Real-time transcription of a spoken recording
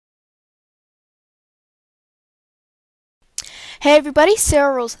Hey everybody,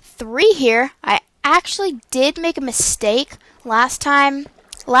 SarahRules3 here. I actually did make a mistake last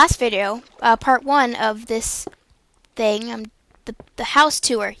video, part 1 of this thing, the house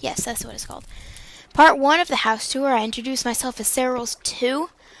tour. Yes, that's what it's called. Part 1 of the house tour, I introduced myself as SarahRules2.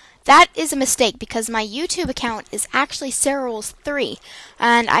 That is a mistake because my YouTube account is actually SarahRules3,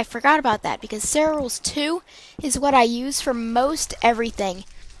 and I forgot about that because SarahRules2 is what I use for most everything,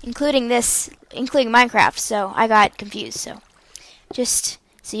 including Minecraft, so I got confused. So, just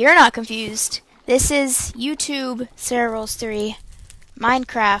so you're not confused, this is YouTube SarahRules3,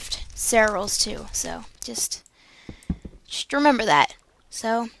 Minecraft SarahRules2, so just remember that.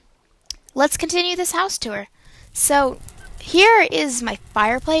 So, let's continue this house tour. So, here is my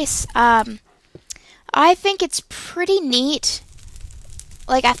fireplace. I think it's pretty neat.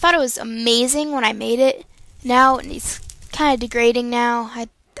 Like, I thought it was amazing when I made it. Now, it's kind of degrading now. I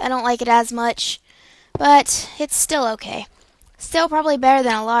don't like it as much, but it's still okay. Still probably better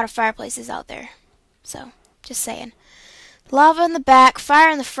than a lot of fireplaces out there. So, just saying. Lava in the back,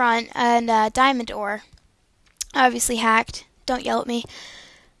 fire in the front, and diamond ore. Obviously hacked. Don't yell at me.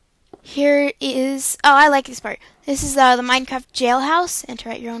 Here is... Oh, I like this part. This is the Minecraft jailhouse.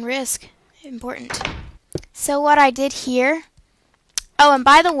 Enter at your own risk. Important. So what I did here... Oh, and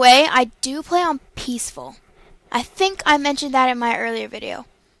by the way, I do play on peaceful. I think I mentioned that in my earlier video.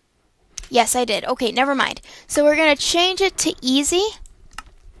 Yes, I did. Okay, never mind. So we're going to change it to easy.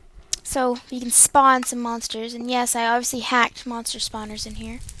 So you can spawn some monsters. And yes, I obviously hacked monster spawners in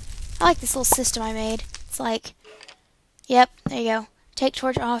here. I like this little system I made. It's like... Yep, there you go. Take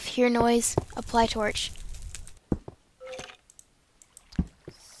torch off, hear noise, apply torch.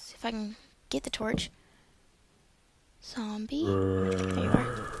 See if I can get the torch. Zombie. There you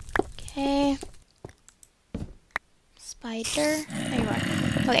are. Okay. Spider. There you are.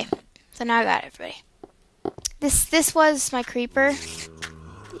 Okay. So now I got it, everybody. This was my creeper.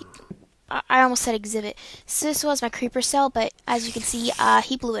 I almost said exhibit. So this was my creeper cell, but as you can see,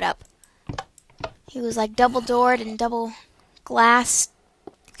 he blew it up. He was like double doored and double glass,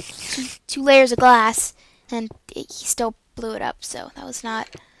 two layers of glass, and he still blew it up. So that was not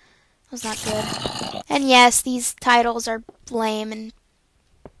good. And yes, these titles are lame and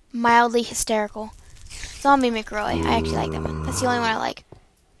mildly hysterical. Zombie McRoy, I actually like that one. That's the only one I like.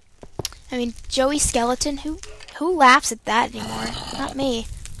 I mean, Joey Skeleton, who laughs at that anymore? Not me.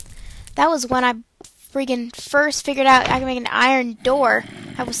 That was when I friggin' first figured out I could make an iron door.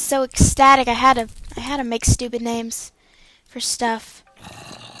 I was so ecstatic. I had to make stupid names for stuff.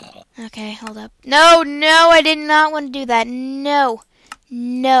 Okay, hold up. No, I did not want to do that. No.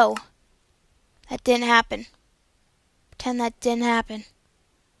 That didn't happen. Pretend that didn't happen.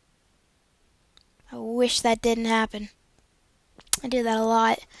 I wish that didn't happen. I do that a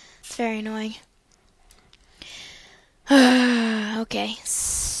lot. It's very annoying. Okay,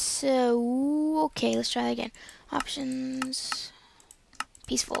 let's try that again. Options.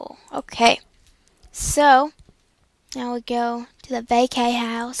 Peaceful. Okay. So, now we go to the vacay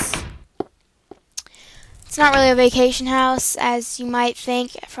house. It's not really a vacation house, as you might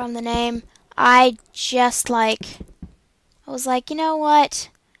think from the name. I was like, you know what?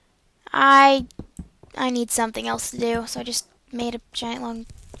 I need something else to do, so I just made a giant long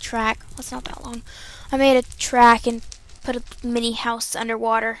track. Well, it's not that long. I made a track and put a mini house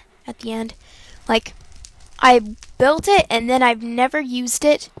underwater at the end. Like, I built it and then I've never used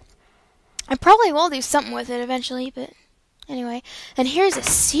it. I probably will do something with it eventually, but anyway. And here's a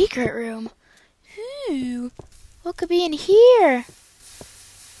secret room. Ooh, what could be in here?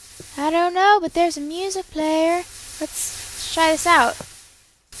 I don't know, but there's a music player. Let's try this out.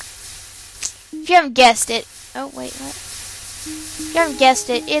 If you haven't guessed it, oh wait, what? If you haven't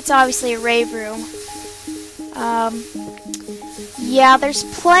guessed it, it's obviously a rave room. Yeah, there's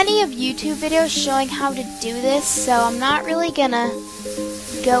plenty of YouTube videos showing how to do this, so I'm not really gonna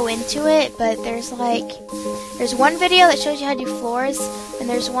go into it, but there's one video that shows you how to do floors, and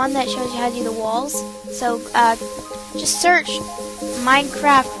there's one that shows you how to do the walls. So, just search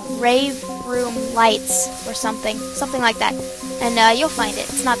Minecraft rave room lights or something like that, and you'll find it.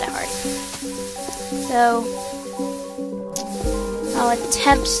 It's not that hard. So, I'll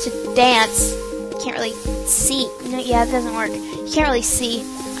attempt to dance. Can't really see. Yeah, it doesn't work. You can't really see.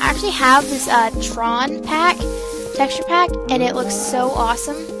 I actually have this Tron pack, texture pack, and it looks so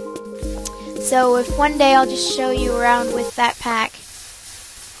awesome. So if one day I'll just show you around with that pack.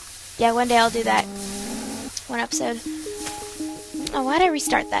 Yeah, one day I'll do that. One episode. Oh, why did I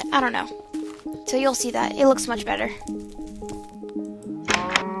restart that? I don't know. So you'll see that. It looks much better.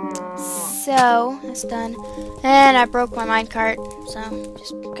 So, that's done. And I broke my minecart, so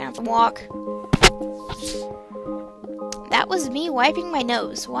just gonna have to walk. that was me wiping my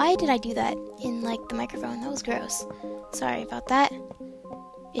nose. Why did I do that in, like, the microphone? That was gross. Sorry about that.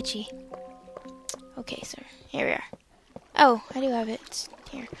 Itchy. Okay, so here we are. Oh, I do have it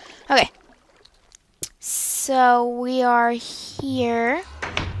here. Okay. So we are here.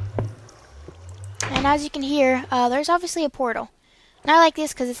 And as you can hear, there's obviously a portal. And I like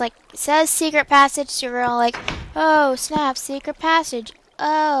this because it's like, it says secret passage, so you're all like, oh, snap, secret passage.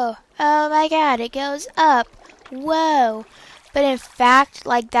 Oh my god, it goes up. Whoa. But in fact,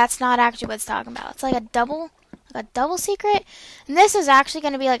 like, that's not actually what it's talking about. It's like a double secret. And this is actually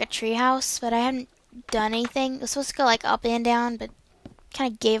going to be like a tree house, but I haven't done anything. It was supposed to go like up and down, but kind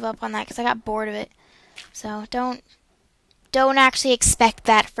of gave up on that because I got bored of it. So don't actually expect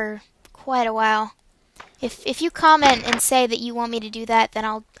that for quite a while. If you comment and say that you want me to do that, then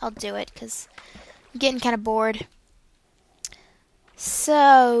I'll do it because I'm getting kind of bored.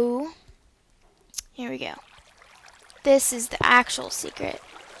 So here we go. This is the actual secret.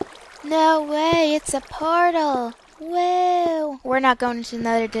 No way, it's a portal. Whoa. We're not going into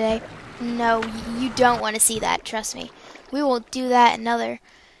another day. No, you don't want to see that, trust me. We will do that another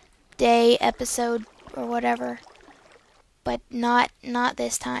day, episode, or whatever. But not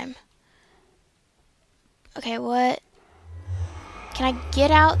this time. Okay, what? Can I get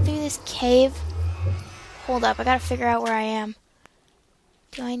out through this cave? Hold up, I gotta figure out where I am.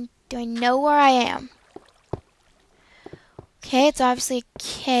 Do I know where I am? Okay, it's obviously a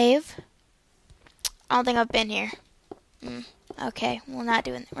cave. I don't think I've been here. Okay, we're not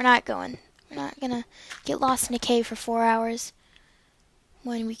gonna get lost in a cave for 4 hours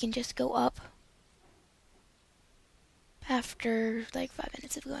when we can just go up after like 5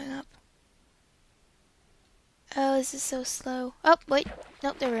 minutes of going up. Oh, this is so slow. Oh, wait.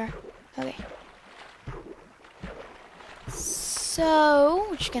 Nope, there we are. Okay. So,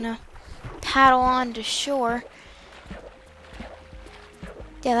 we're just gonna paddle on to shore.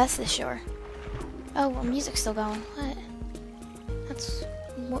 Yeah, that's the shore. Oh, well, music's still going.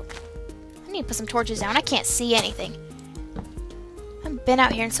 What? I need to put some torches down. I can't see anything. I haven't been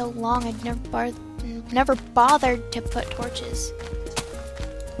out here in so long. I've never bothered to put torches.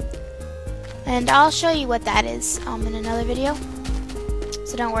 And I'll show you what that is in another video.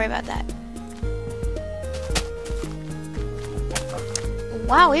 So don't worry about that.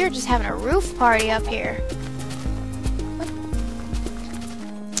 Wow, we were just having a roof party up here. What?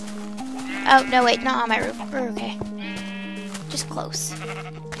 Oh, no, wait, not on my roof. We're okay. Just close.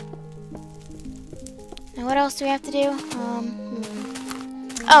 Now what else do we have to do?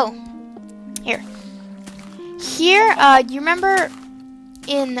 Oh, here. Here, you remember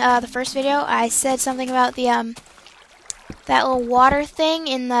in the first video I said something about the that little water thing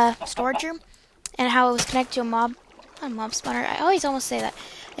in the storage room and how it was connected to a mob spawner. I always almost say that.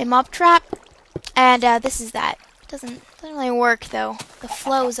 A mob trap. And this is that. It doesn't really work though. The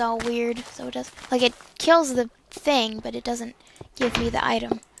flow is all weird, so it does, like, it kills the thing, but it doesn't give me the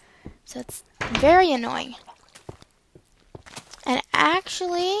item. So it's very annoying. And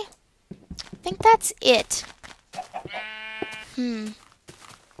actually, I think that's it.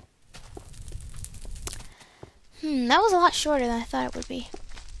 That was a lot shorter than I thought it would be.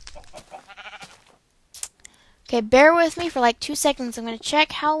 Okay, bear with me for like 2 seconds. I'm gonna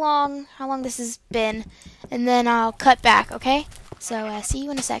check how long this has been, and then I'll cut back, okay? So, see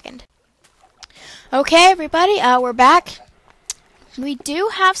you in a second. Okay, everybody, we're back. We do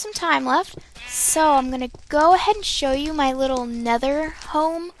have some time left, so I'm gonna go ahead and show you my little nether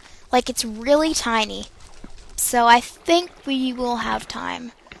home. Like, it's really tiny. So, I think we will have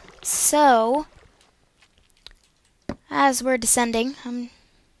time. So, as we're descending,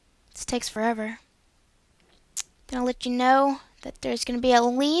 this takes forever. Gonna let you know that there's gonna be at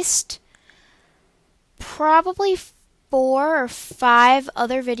least probably 4 or 5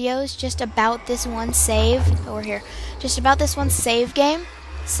 other videos just about this one save over here, just about this one save game.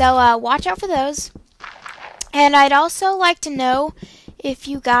 So watch out for those. And I'd also like to know if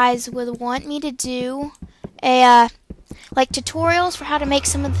you guys would want me to do a like tutorials for how to make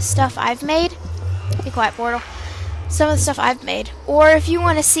some of the stuff I've made. Be quiet, Portal. Some of the stuff I've made, or if you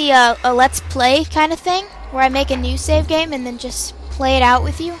want to see a let's play kind of thing where I make a new save game and then just play it out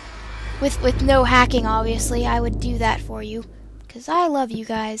with you, with no hacking, obviously, I would do that for you because I love you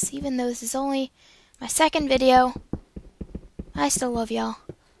guys. Even though this is only my second video, I still love y'all.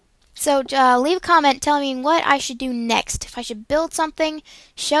 So leave a comment telling me what I should do next. If I should build something,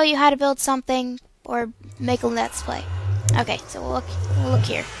 show you how to build something, or make a let's play. Okay, so we'll look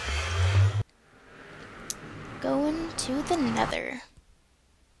here. Going to the nether.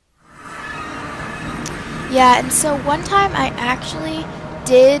 Yeah, and so one time I actually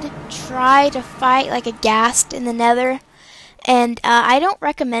did try to fight like a ghast in the nether, And I don't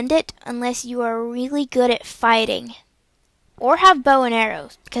recommend it unless you are really good at fighting or have bow and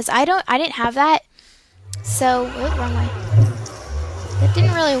arrows, because I didn't have that. So, oh, wrong way. That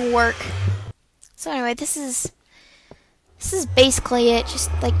didn't really work. So anyway, this is basically it. Just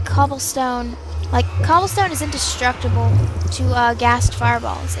like cobblestone. Like cobblestone is indestructible to gassed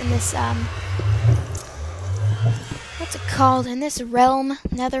fireballs in this what's it called? In this realm,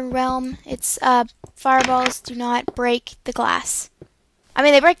 Nether realm, it's fireballs do not break the glass. I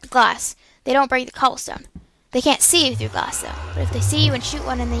mean, they break the glass. They don't break the cobblestone. They can't see you through glass though. But if they see you and shoot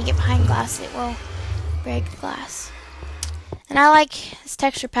one and then you get behind glass, it will break the glass. And I like this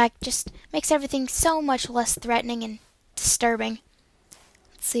texture pack. Just makes everything so much less threatening and disturbing.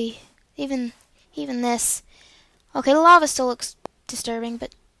 Let's see. Even this. Okay, the lava still looks disturbing,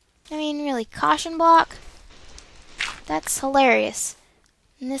 but I mean, really, caution block? That's hilarious.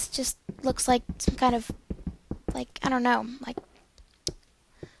 And this just looks like some kind of, like, I don't know, like,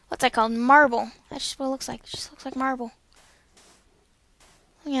 what's that called? Marble. That's just what it looks like. It just looks like marble.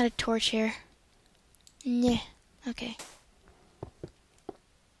 Let me add a torch here. Yeah. Okay.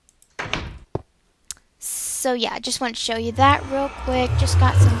 So yeah, I just want to show you that real quick. Just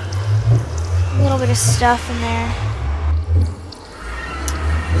got some little bit of stuff in there.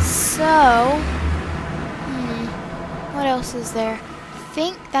 So, what else is there? I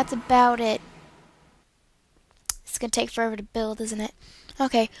think that's about it. It's gonna take forever to build, isn't it?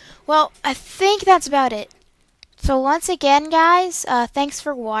 Okay, well, I think that's about it. So once again, guys, thanks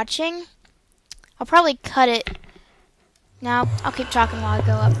for watching. I'll probably cut it. Now, I'll keep talking while I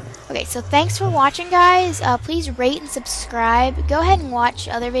go up. Okay, so thanks for watching, guys. Please rate and subscribe. Go ahead and watch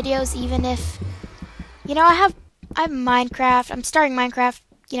other videos, even if, you know, I have Minecraft. I'm starting Minecraft,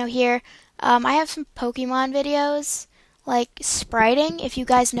 you know, here. I have some Pokemon videos, like spriting, if you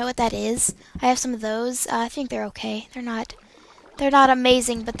guys know what that is. I have some of those. I think they're okay. They're not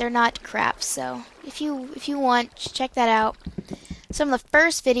amazing, but they're not crap. So if you want, check that out. Some of the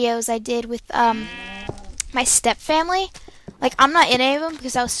first videos I did with my step family. Like, I'm not in any of them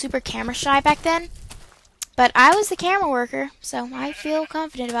because I was super camera shy back then. But I was the camera worker, so I feel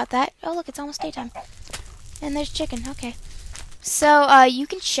confident about that. Oh, look, it's almost daytime. And there's chicken. Okay. So, you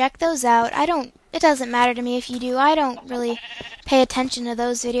can check those out. It doesn't matter to me if you do. I don't really pay attention to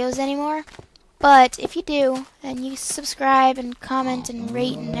those videos anymore. But if you do, and you subscribe and comment and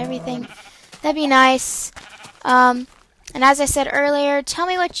rate and everything, that'd be nice. And as I said earlier, tell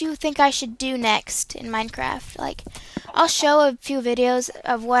me what you think I should do next in Minecraft. Like, I'll show a few videos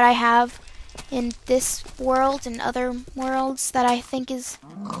of what I have in this world and other worlds that I think is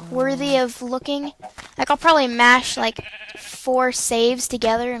worthy of looking. Like, I'll probably mash like 4 saves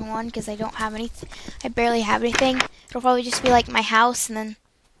together in one because I don't have anything. I barely have anything. It'll probably just be like my house and then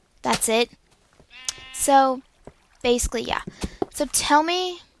that's it. So, basically, yeah. So tell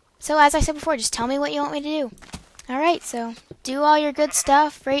me, as I said before, just tell me what you want me to do. Alright, so do all your good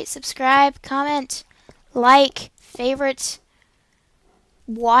stuff. Rate, subscribe, comment, like, favorite,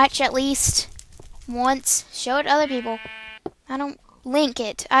 watch at least once, show it to other people. I don't link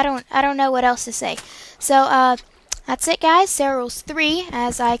it. I don't know what else to say. So that's it, guys. Sarah Rules 3,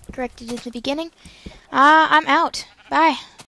 as I corrected in the beginning. I'm out. Bye.